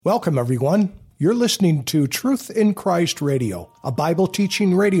Welcome, everyone. You're listening to Truth in Christ Radio, a Bible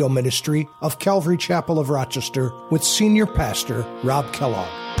teaching radio ministry of Calvary Chapel of Rochester with Senior Pastor Rob Kellogg.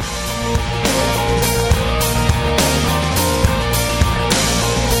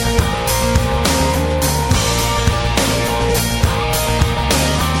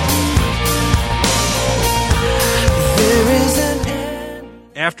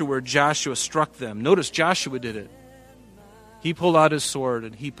 Afterward, Joshua struck them. Notice Joshua did it. He pulled out his sword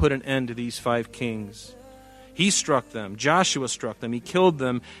and he put an end to these 5 kings. He struck them. Joshua struck them. He killed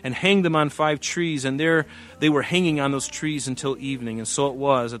them and hanged them on 5 trees. And there they were hanging on those trees until evening. And so it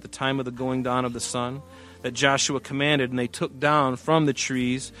was at the time of the going down of the sun that Joshua commanded, and they took down from the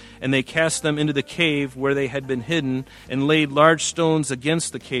trees, and they cast them into the cave where they had been hidden, and laid large stones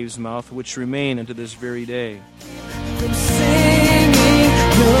against the cave's mouth, which remain unto this very day.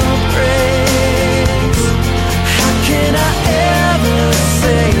 Can I ever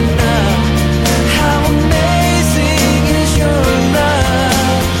say enough? How amazing is your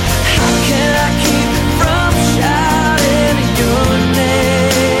love? How can I keep from shouting your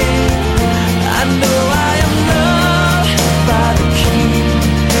name? I know I am loved by the King,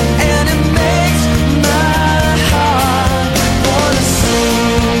 and it makes my heart wanna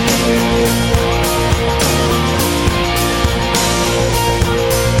sing.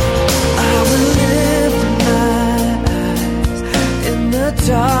 I will lift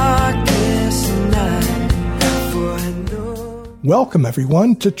darkest night, for I know. Welcome,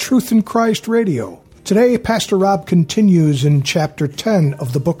 everyone, to Truth in Christ Radio. Today, Pastor Rob continues in chapter 10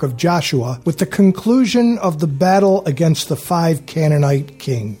 of the book of Joshua with the conclusion of the battle against the 5 Canaanite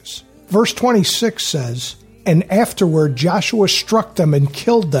kings. Verse 26 says, "And afterward Joshua struck them and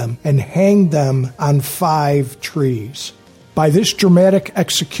killed them and hanged them on 5 trees." By this dramatic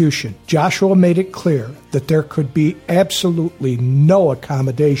execution, Joshua made it clear that there could be absolutely no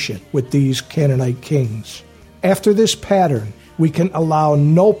accommodation with these Canaanite kings. After this pattern, we can allow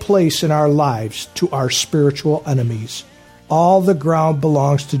no place in our lives to our spiritual enemies. All the ground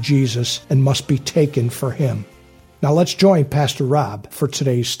belongs to Jesus and must be taken for him. Now let's join Pastor Rob for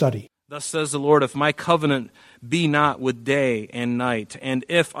today's study. Thus says the Lord, if my covenant be not with day and night, and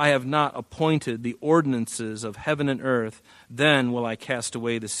if I have not appointed the ordinances of heaven and earth, then will I cast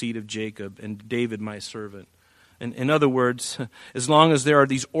away the seed of Jacob and David my servant. And in other words, as long as there are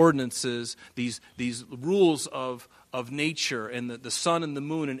these ordinances, these rules of nature and the sun and the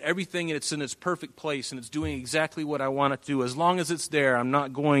moon and everything, and it's in its perfect place and it's doing exactly what I want it to do, as long as it's there, I'm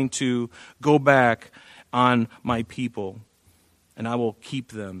not going to go back on my people, and I will keep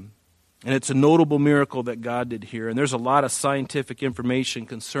them. And it's a notable miracle that God did here. And there's a lot of scientific information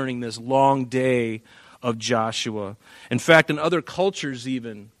concerning this long day of Joshua. In fact, in other cultures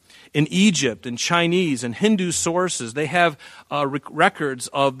even, in Egypt and Chinese and Hindu sources, they have records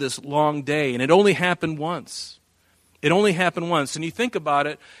of this long day. And it only happened once. It only happened once. And you think about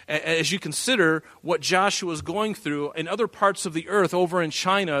it, as you consider what Joshua is going through, in other parts of the earth, over in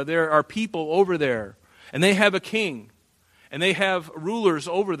China, there are people over there. And they have a king. And they have rulers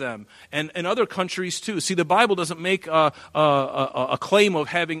over them, and other countries too. See, the Bible doesn't make a claim of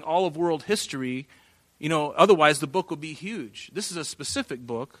having all of world history. Otherwise the book would be huge. This is a specific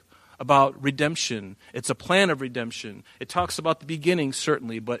book about redemption. It's a plan of redemption. It talks about the beginning,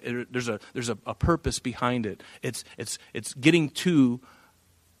 certainly, but there's a purpose behind it. It's getting to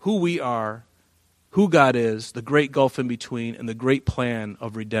who we are, who God is, the great gulf in between, and the great plan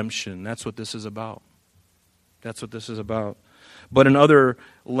of redemption. That's what this is about. That's what this is about. But in other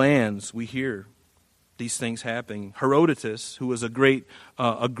lands, we hear these things happening. Herodotus, who was a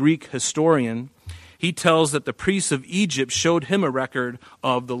Greek historian, he tells that the priests of Egypt showed him a record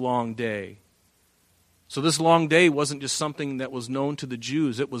of the long day. So this long day wasn't just something that was known to the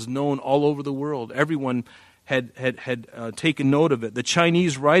Jews. It was known all over the world. Everyone had taken note of it. The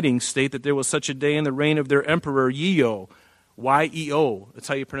Chinese writings state that there was such a day in the reign of their emperor Yeo, Y-E-O. That's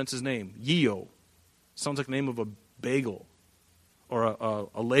how you pronounce his name, Yeo. Sounds like the name of a bagel or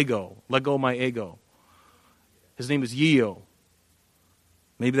a Lego. Lego my ego. His name is Yeo.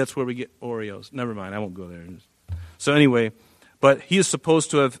 Maybe that's where we get Oreos. Never mind, I won't go there. So anyway, but he is supposed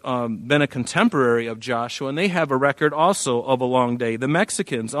to have been a contemporary of Joshua, and they have a record also of a long day. The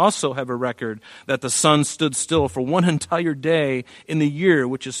Mexicans also have a record that the sun stood still for one entire day in the year,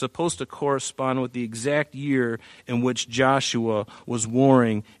 which is supposed to correspond with the exact year in which Joshua was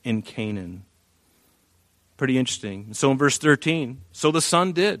warring in Canaan. Pretty interesting. So in verse 13, so the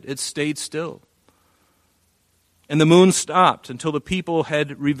sun did. It stayed still. And the moon stopped until the people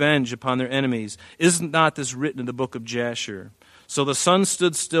had revenge upon their enemies. Is not this written in the book of Jasher? So the sun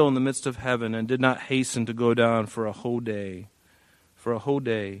stood still in the midst of heaven and did not hasten to go down for a whole day. for a whole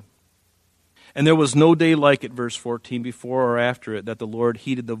day. And there was no day like it, verse 14, before or after it, that the Lord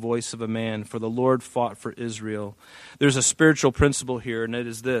heeded the voice of a man, for the Lord fought for Israel. There's a spiritual principle here, and it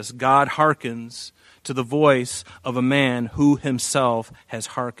is this: God hearkens to the voice of a man who himself has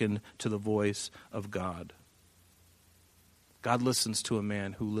hearkened to the voice of God. God listens to a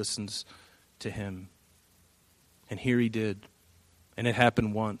man who listens to him. And here he did. And it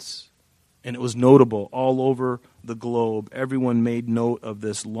happened once. And it was notable all over the globe. Everyone made note of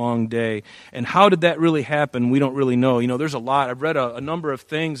this long day. And how did that really happen? We don't really know. You know, there's a lot. I've read a number of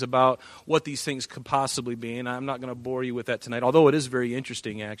things about what these things could possibly be, and I'm not going to bore you with that tonight, although it is very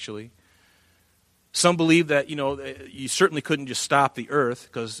interesting, actually. Some believe that, you certainly couldn't just stop the earth,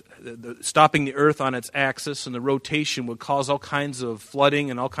 because stopping the earth on its axis and the rotation would cause all kinds of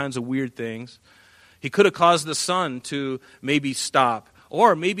flooding and all kinds of weird things. He could have caused the sun to maybe stop.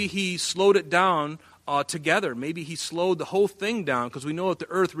 Or maybe he slowed it down together. Maybe he slowed the whole thing down, because we know that the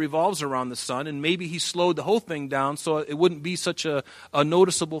earth revolves around the sun, and maybe he slowed the whole thing down so it wouldn't be such a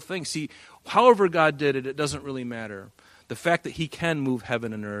noticeable thing. See, however God did it, it doesn't really matter. The fact that he can move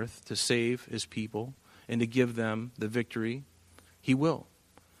heaven and earth to save his people and to give them the victory, he will.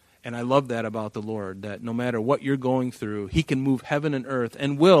 And I love that about the Lord, that no matter what you're going through, he can move heaven and earth,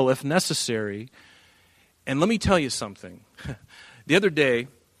 and will if necessary. And let me tell you something. The other day,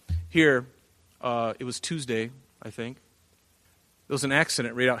 here, it was Tuesday, I think. There was an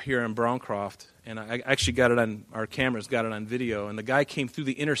accident right out here in Browncroft, and I actually got it on, our cameras got it on video, and the guy came through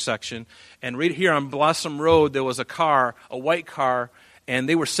the intersection, and right here on Blossom Road, there was a car, a white car, and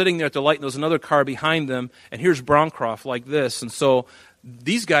they were sitting there at the light, and there was another car behind them, and here's Browncroft like this, and so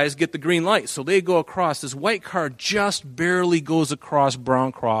these guys get the green light, so they go across. This white car just barely goes across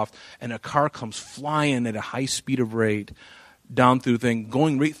Browncroft, and a car comes flying at a high speed of rate down through the thing,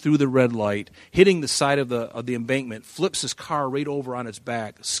 going right through the red light, hitting the side of the embankment, flips his car right over on its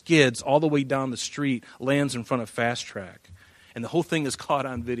back, skids all the way down the street, lands in front of Fast Track. And the whole thing is caught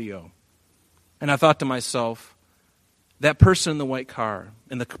on video. And I thought to myself, that person in the white car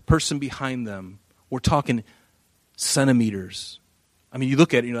and the person behind them, we're talking centimeters. I mean, you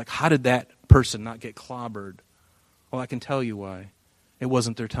look at it and you're like, how did that person not get clobbered? Well, I can tell you why. It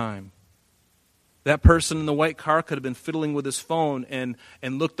wasn't their time. That person in the white car could have been fiddling with his phone and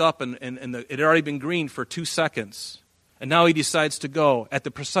looked up, and it had already been green for 2 seconds. And now he decides to go at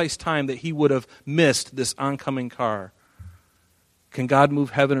the precise time that he would have missed this oncoming car. Can God move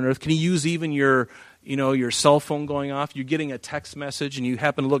heaven and earth? Can he use even your cell phone going off? You're getting a text message and you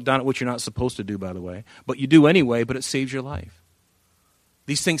happen to look down at what you're not supposed to do, by the way. But you do anyway, but it saves your life.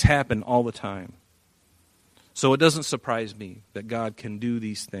 These things happen all the time. So it doesn't surprise me that God can do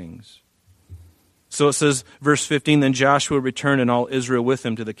these things. So it says, verse 15, then Joshua returned and all Israel with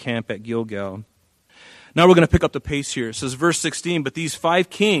him to the camp at Gilgal. Now we're going to pick up the pace here. It says, verse 16, but these 5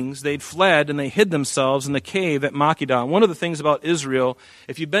 kings, they'd fled and they hid themselves in the cave at Makkedah. One of the things about Israel,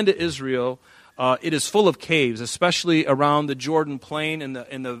 if you've been to Israel, it is full of caves, especially around the Jordan Plain and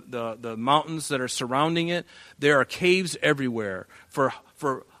the mountains that are surrounding it. There are caves everywhere for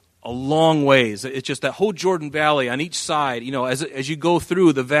a long ways. It's just that whole Jordan Valley on each side. As you go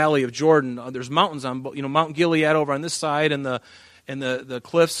through the valley of Jordan, there's mountains on, Mount Gilead over on this side, and the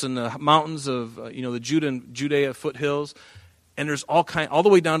cliffs and the mountains of the Judea foothills, and there's all the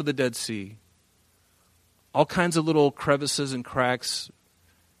way down to the Dead Sea. All kinds of little crevices and cracks.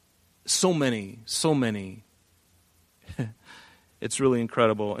 So many. It's really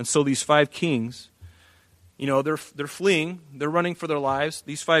incredible. And so these 5 kings, they're fleeing. They're running for their lives.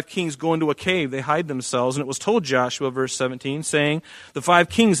 These 5 kings go into a cave. They hide themselves. And it was told Joshua, verse 17, saying, the 5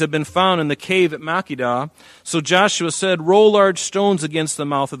 kings have been found in the cave at Makkedah. So Joshua said, roll large stones against the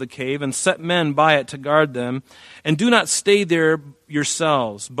mouth of the cave and set men by it to guard them. And do not stay there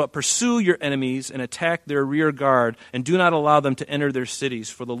yourselves, but pursue your enemies and attack their rear guard. And do not allow them to enter their cities,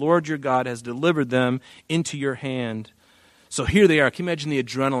 for the Lord your God has delivered them into your hand. So here they are. Can you imagine the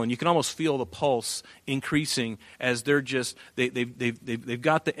adrenaline? You can almost feel the pulse increasing as they've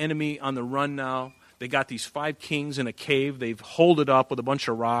got the enemy on the run now. They got these 5 kings in a cave. They've holed it up with a bunch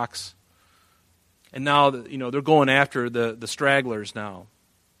of rocks. And now, they're going after the stragglers now.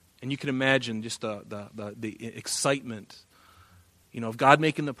 And you can imagine just the excitement, of God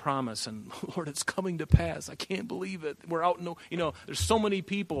making the promise. And, Lord, it's coming to pass. I can't believe it. We're out, there's so many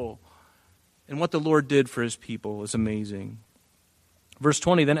people. And what the Lord did for his people is amazing. Verse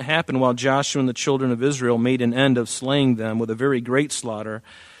 20, then it happened while Joshua and the children of Israel made an end of slaying them with a very great slaughter,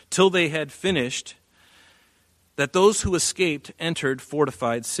 till they had finished, that those who escaped entered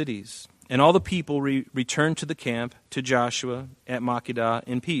fortified cities. And all the people returned to the camp to Joshua at Makkedah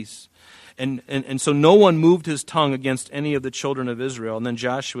in peace. And so no one moved his tongue against any of the children of Israel. And then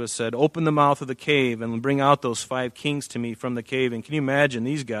Joshua said, "Open the mouth of the cave and bring out those 5 kings to me from the cave." And can you imagine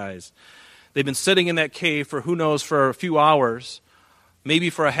these guys? They've been sitting in that cave for who knows, for a few hours, maybe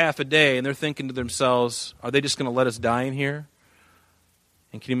for a half a day, and they're thinking to themselves, are they just going to let us die in here?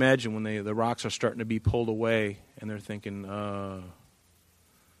 And can you imagine when the rocks are starting to be pulled away, and they're thinking,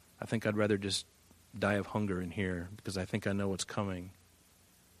 I think I'd rather just die of hunger in here because I think I know what's coming.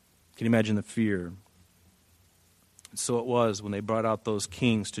 Can you imagine the fear? And so it was when they brought out those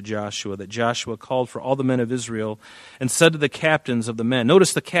kings to Joshua that Joshua called for all the men of Israel and said to the captains of the men.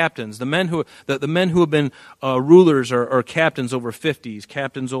 Notice the captains, the men who have been rulers or captains over 50s,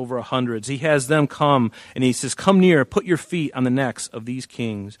 captains over 100s. He has them come and he says, "Come near, put your feet on the necks of these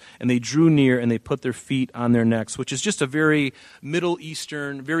kings." And they drew near and they put their feet on their necks, which is just a very Middle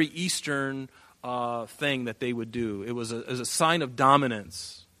Eastern, very Eastern thing that they would do. It was a sign of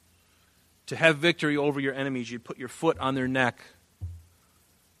dominance. To have victory over your enemies, you'd put your foot on their neck,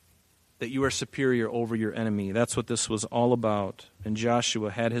 that you are superior over your enemy. That's what this was all about. And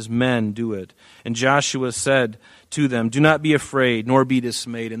Joshua had his men do it. And Joshua said to them, "Do not be afraid, nor be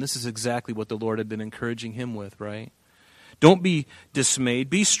dismayed." And this is exactly what the Lord had been encouraging him with, right? Don't be dismayed.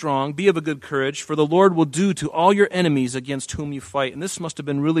 Be strong. Be of a good courage, for the Lord will do to all your enemies against whom you fight. And this must have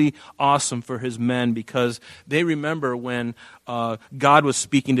been really awesome for his men because they remember when God was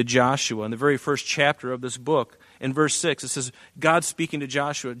speaking to Joshua in the very first chapter of this book. In verse 6, it says, God speaking to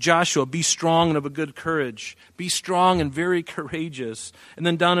Joshua, "Joshua, be strong and of a good courage. Be strong and very courageous." And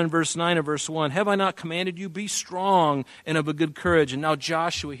then down in verse 9 of verse 1, "Have I not commanded you? Be strong and of a good courage." And now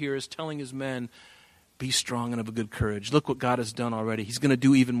Joshua here is telling his men, be strong and of a good courage. Look what God has done already. He's going to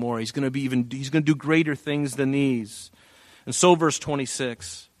do even more. He's going to do greater things than these. And so verse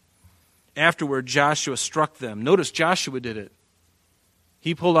 26, afterward Joshua struck them. Notice Joshua did it.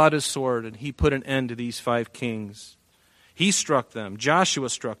 He pulled out his sword and he put an end to these 5 kings. He struck them. Joshua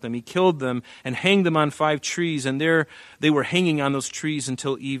struck them. He killed them and hanged them on 5 trees. And there they were hanging on those trees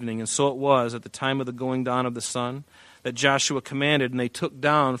until evening. And so it was at the time of the going down of the sun that Joshua commanded, and they took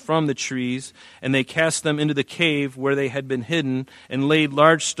down from the trees, and they cast them into the cave where they had been hidden, and laid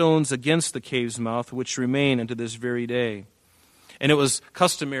large stones against the cave's mouth, which remain unto this very day. And it was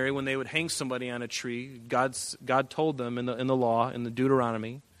customary when they would hang somebody on a tree, God told them in the law, in the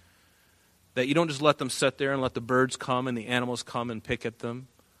Deuteronomy, that you don't just let them sit there and let the birds come and the animals come and pick at them.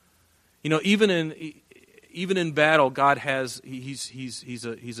 You know, even in battle, God has he's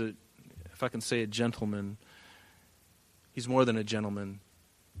a if I can say a gentleman. He's more than a gentleman.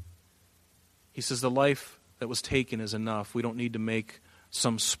 He says the life that was taken is enough. We don't need to make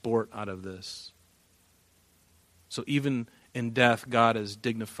some sport out of this. So even in death, God is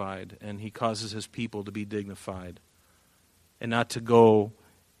dignified, and he causes his people to be dignified and not to go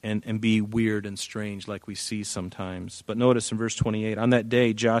and be weird and strange like we see sometimes. But notice in verse 28, on that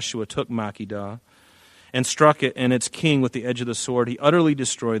day Joshua took Makkedah and struck it and its king with the edge of the sword. He utterly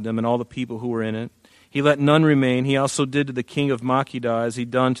destroyed them and all the people who were in it. He let none remain. He also did to the king of Makkedah as he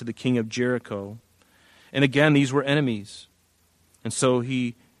done to the king of Jericho. And again, these were enemies. And so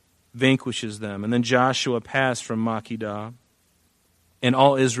he vanquishes them. And then Joshua passed from Makkedah and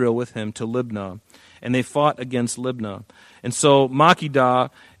all Israel with him to Libnah. And they fought against Libnah. And so Makkedah,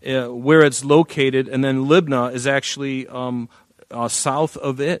 where it's located, and then Libnah is actually south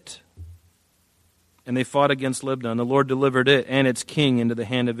of it. And they fought against Libnah, and the Lord delivered it and its king into the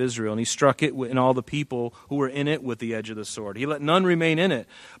hand of Israel. And he struck it and all the people who were in it with the edge of the sword. He let none remain in it,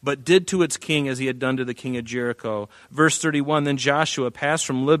 but did to its king as he had done to the king of Jericho. Verse 31, then Joshua passed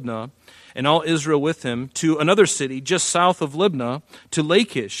from Libnah, and all Israel with him, to another city just south of Libnah, to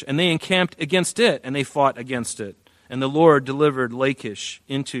Lachish. And they encamped against it, and they fought against it. And the Lord delivered Lachish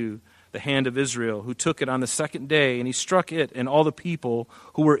into the hand of Israel, who took it on the second day, and he struck it and all the people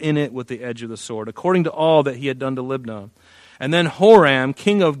who were in it with the edge of the sword, according to all that he had done to Libnah. And then Horam,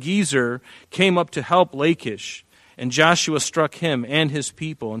 king of Gezer, came up to help Lachish, and Joshua struck him and his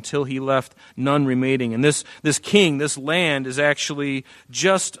people until he left none remaining. And this king, this land, is actually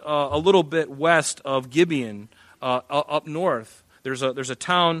just a little bit west of Gibeon, up north. There's a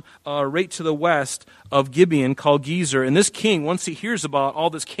town right to the west of Gibeon called Gezer. And this king, once he hears about all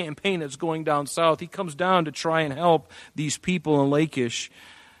this campaign that's going down south, he comes down to try and help these people in Lachish.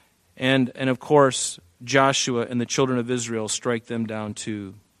 And of course, Joshua and the children of Israel strike them down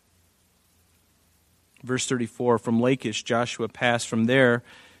too. Verse 34, from Lachish, Joshua passed from there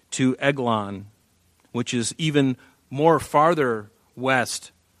to Eglon, which is even more farther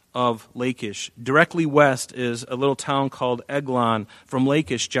west of Lachish. Directly west is a little town called Eglon. From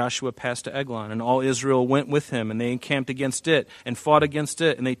Lachish, Joshua passed to Eglon, and all Israel went with him, and they encamped against it and fought against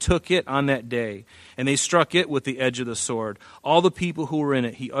it, and they took it on that day, and they struck it with the edge of the sword. All the people who were in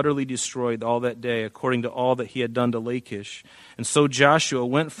it he utterly destroyed all that day, according to all that he had done to Lachish. And so Joshua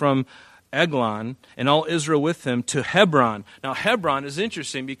went from Eglon, and all Israel with him, to Hebron. Now, Hebron is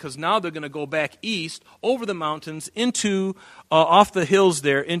interesting because now they're going to go back east over the mountains into, off the hills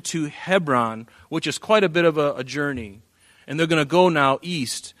there, into Hebron, which is quite a bit of a journey. And they're going to go now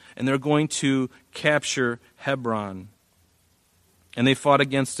east, and they're going to capture Hebron. And they fought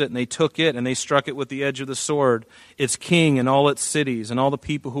against it, and they took it, and they struck it with the edge of the sword, its king and all its cities, and all the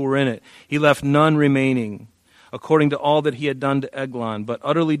people who were in it. He left none remaining, according to all that he had done to Eglon, but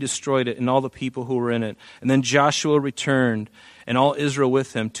utterly destroyed it and all the people who were in it. And then Joshua returned, and all Israel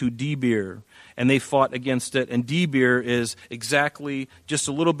with him, to Debir, and they fought against it. And Debir is exactly just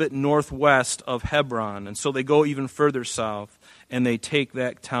a little bit northwest of Hebron, and so they go even further south, and they take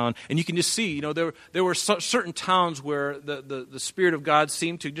that town. And you can just see, there were certain towns where the Spirit of God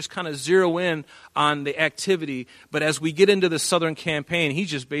seemed to just kind of zero in on the activity, but as we get into the southern campaign,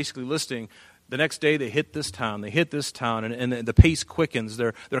 he's just basically listing, the next day they hit this town, and the pace quickens.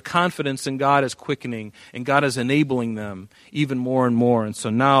 Their confidence in God is quickening, and God is enabling them even more and more. And so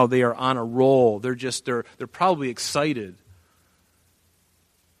now they are on a roll. They're probably excited.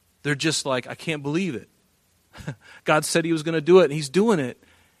 They're just like, I can't believe it. God said he was going to do it, and he's doing it.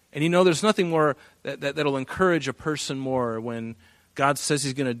 And there's nothing more that'll encourage a person more when God says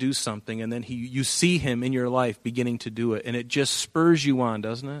he's going to do something, and then you see him in your life beginning to do it, and it just spurs you on,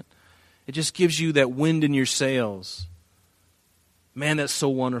 doesn't it? It just gives you that wind in your sails. Man, that's so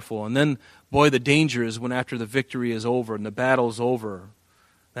wonderful. And then, boy, the danger is when after the victory is over and the battle's over,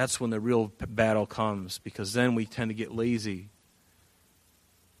 that's when the real battle comes, because then we tend to get lazy.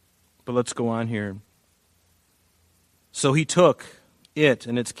 But let's go on here. So he took it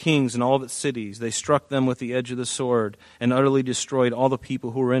and its kings and all of its cities. They struck them with the edge of the sword and utterly destroyed all the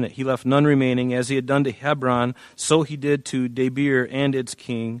people who were in it. He left none remaining. As he had done to Hebron, so he did to Debir and its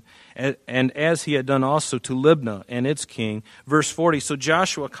king, and as he had done also to Libnah and its king. Verse 40, so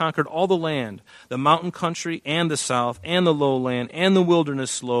Joshua conquered all the land, the mountain country and the south and the lowland and the wilderness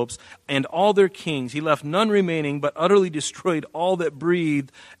slopes and all their kings. He left none remaining, but utterly destroyed all that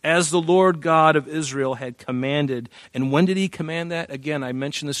breathed, as the Lord God of Israel had commanded. And when did he command that? Again, I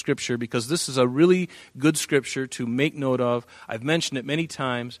mention the scripture because this is a really good scripture to make note of. I've mentioned it many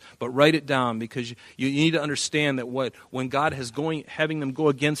times, but write it down, because you need to understand that when God is having them go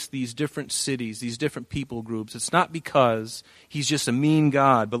against these different cities, these different people groups, it's not because he's just a mean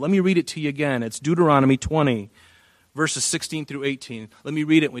God. But let me read it to you again. It's Deuteronomy 20, verses 16 through 18. Let me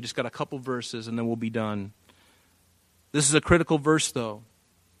read it. We just got a couple verses and then we'll be done. This is a critical verse, though,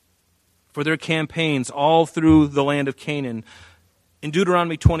 for their campaigns all through the land of Canaan. In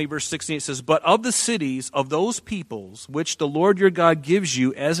Deuteronomy 20, verse 16, it says, but of the cities of those peoples which the Lord your God gives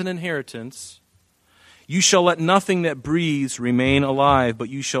you as an inheritance, you shall let nothing that breathes remain alive, but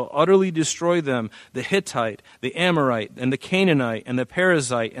you shall utterly destroy them, the Hittite, the Amorite, and the Canaanite, and the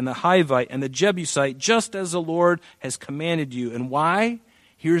Perizzite, and the Hivite, and the Jebusite, just as the Lord has commanded you. And why?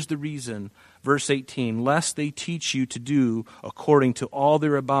 Here's the reason. Verse 18, lest they teach you to do according to all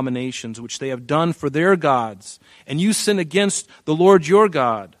their abominations which they have done for their gods, and you sin against the Lord your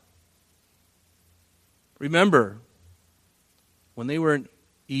God. Remember, when they were in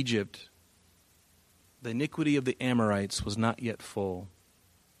Egypt, the iniquity of the Amorites was not yet full.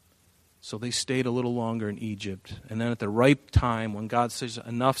 So they stayed a little longer in Egypt. And then at the ripe time, when God says,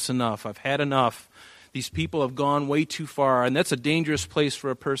 enough's enough, I've had enough, these people have gone way too far, and that's a dangerous place for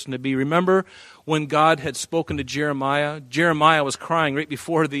a person to be. Remember when God had spoken to Jeremiah? Jeremiah was crying right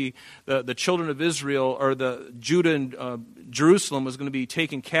before the children of Israel, or the Judah and Jerusalem was going to be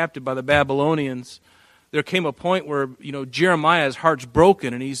taken captive by the Babylonians. There came a point where, Jeremiah's heart's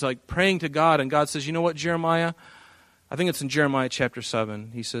broken, and he's like praying to God, and God says, you know what, Jeremiah? I think it's in Jeremiah chapter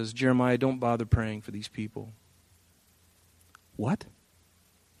 7. He says, Jeremiah, don't bother praying for these people. What?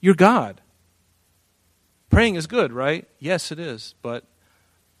 You're God. Praying is good, right? Yes, it is, but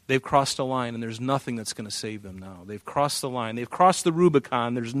they've crossed a line, and there's nothing that's going to save them now. They've crossed the line. They've crossed the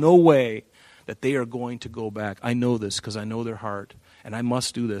Rubicon. There's no way that they are going to go back. I know this because I know their heart, and I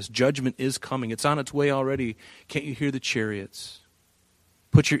must do this. Judgment is coming. It's on its way already. Can't you hear the chariots?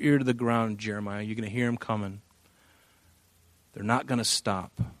 Put your ear to the ground, Jeremiah. You're going to hear them coming. They're not going to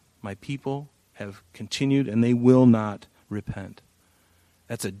stop. My people have continued, and they will not repent.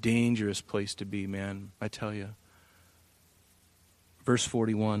 That's a dangerous place to be, man, I tell you. Verse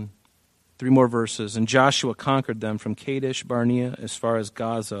 41. 3 more verses. And Joshua conquered them from Kadesh Barnea as far as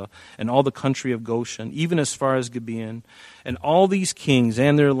Gaza, and all the country of Goshen, even as far as Gibeon. And all these kings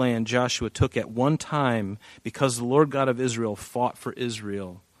and their land Joshua took at one time, because the Lord God of Israel fought for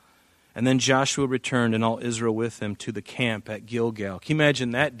Israel. And then Joshua returned, and all Israel with him, to the camp at Gilgal. Can you imagine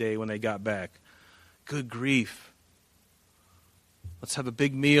that day when they got back? Good grief. Let's have a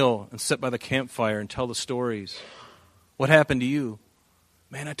big meal and sit by the campfire and tell the stories. What happened to you?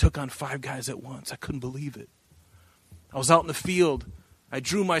 Man, I took on 5 guys at once. I couldn't believe it. I was out in the field. I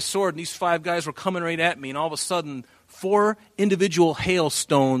drew my sword, and these 5 guys were coming right at me, and all of a sudden, 4 individual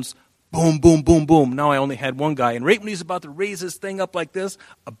hailstones, boom, boom, boom, boom. Now I only had 1 guy, and right when he's about to raise his thing up like this,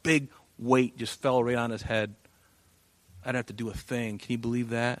 a big weight just fell right on his head. I didn't have to do a thing. Can you believe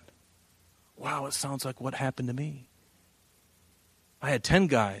that? Wow, it sounds like what happened to me. I had 10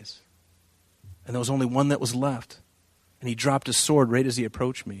 guys, and there was only 1 that was left. And he dropped his sword right as he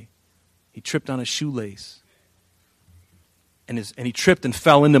approached me. He tripped on his shoelace. And he tripped and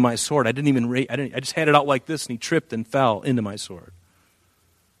fell into my sword. I just had it out like this, and he tripped and fell into my sword.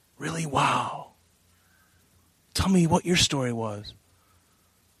 Really? Wow. Tell me what your story was.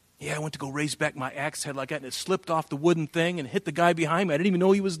 Yeah, I went to go raise back my axe head like that, and it slipped off the wooden thing and hit the guy behind me. I didn't even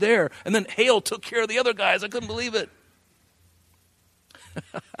know he was there. And then hail took care of the other guys. I couldn't believe it.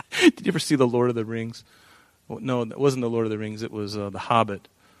 Did you ever see The Lord of the Rings? Well, no, it wasn't The Lord of the Rings. It was The Hobbit.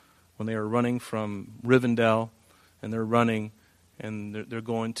 When they were running from Rivendell, and they're running, and they're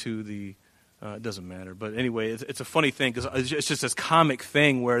going to the... it doesn't matter, but anyway, it's a funny thing because it's just this comic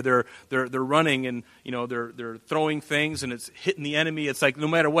thing where they're running and they're throwing things and it's hitting the enemy. It's like no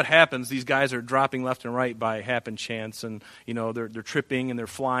matter what happens, these guys are dropping left and right by happen chance, and they're tripping and they're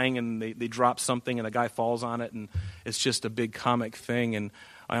flying and they drop something and a guy falls on it, and it's just a big comic thing. And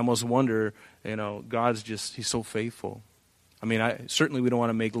I almost wonder, He's so faithful. I mean, certainly we don't want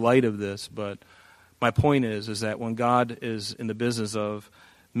to make light of this, but my point is that when God is in the business of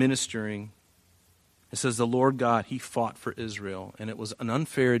ministering, it says the Lord God, He fought for Israel, and it was an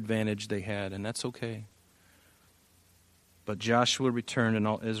unfair advantage they had, and that's okay. But Joshua returned and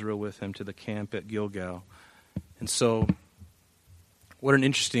all Israel with him to the camp at Gilgal. And so, what an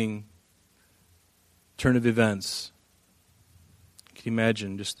interesting turn of events. Can you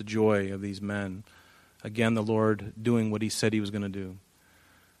imagine just the joy of these men? Again, the Lord doing what He said He was going to do.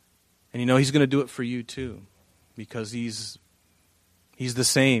 And He's going to do it for you too, because He's the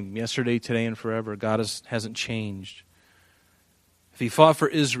same yesterday, today, and forever. God hasn't changed. If He fought for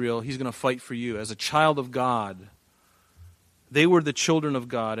Israel, He's going to fight for you. As a child of God, they were the children of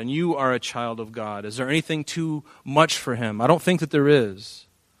God, and you are a child of God. Is there anything too much for Him? I don't think that there is.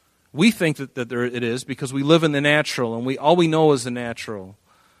 We think that it is because we live in the natural, and all we know is the natural.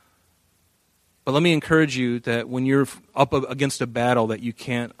 But let me encourage you that when you're up against a battle that you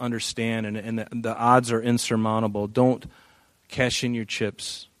can't understand and the odds are insurmountable, don't cash in your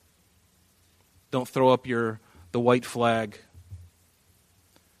chips. Don't throw up the white flag.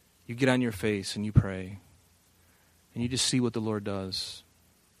 You get on your face and you pray. And you just see what the Lord does.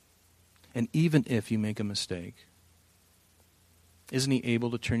 And even if you make a mistake, isn't He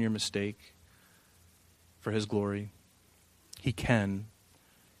able to turn your mistake for His glory? He can.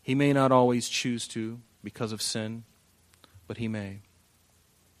 He may not always choose to because of sin, but He may.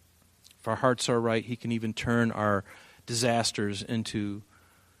 If our hearts are right, He can even turn our disasters into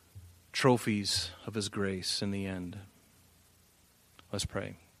trophies of His grace in the end. Let's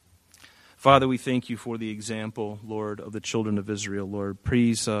pray. Father, we thank You for the example, Lord, of the children of Israel, Lord.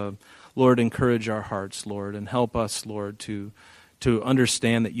 Please, Lord, encourage our hearts, Lord, and help us, Lord, to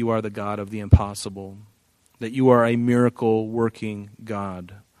understand that You are the God of the impossible, that You are a miracle-working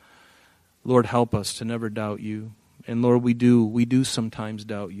God. Lord, help us to never doubt You. And Lord, we do sometimes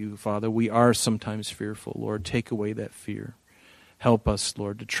doubt You, Father. We are sometimes fearful. Lord, take away that fear. Help us,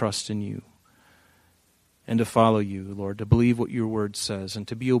 Lord, to trust in You and to follow You, Lord, to believe what Your word says and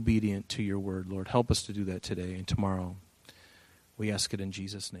to be obedient to Your word, Lord. Help us to do that today and tomorrow. We ask it in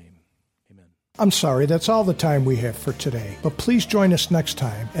Jesus' name. Amen. I'm sorry, that's all the time we have for today. But please join us next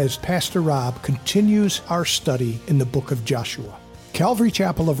time as Pastor Rob continues our study in the book of Joshua. Calvary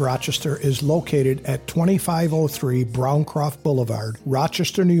Chapel of Rochester is located at 2503 Browncroft Boulevard,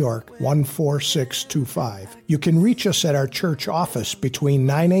 Rochester, New York, 14625. You can reach us at our church office between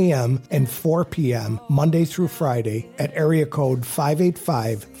 9 a.m. and 4 p.m. Monday through Friday at area code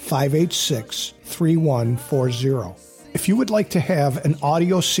 585-586-3140. If you would like to have an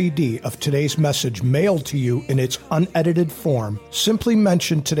audio CD of today's message mailed to you in its unedited form, simply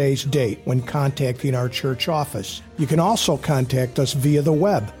mention today's date when contacting our church office. You can also contact us via the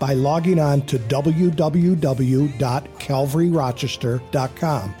web by logging on to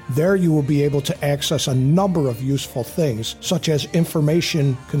www.calvaryrochester.com. There you will be able to access a number of useful things, such as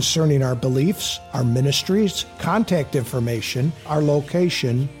information concerning our beliefs, our ministries, contact information, our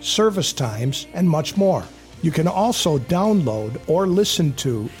location, service times, and much more. You can also download or listen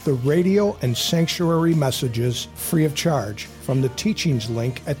to the radio and sanctuary messages free of charge from the teachings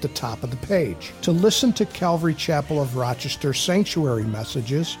link at the top of the page. To listen to Calvary Chapel of Rochester sanctuary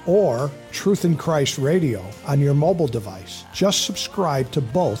messages or Truth in Christ Radio on your mobile device, just subscribe to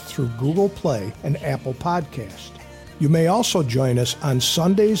both through Google Play and Apple Podcast. You may also join us on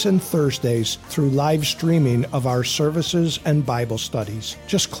Sundays and Thursdays through live streaming of our services and Bible studies.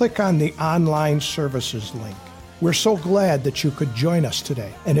 Just click on the online services link. We're so glad that you could join us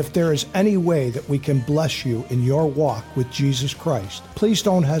today. And if there is any way that we can bless you in your walk with Jesus Christ, please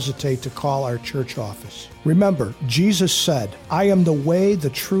don't hesitate to call our church office. Remember, Jesus said, "I am the way, the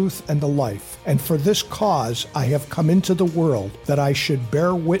truth, and the life, and for this cause I have come into the world, that I should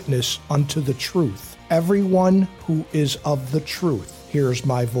bear witness unto the truth. Everyone who is of the truth hears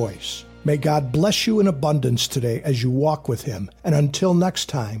my voice." May God bless you in abundance today as you walk with Him. And until next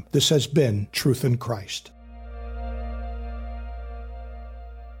time, this has been Truth in Christ.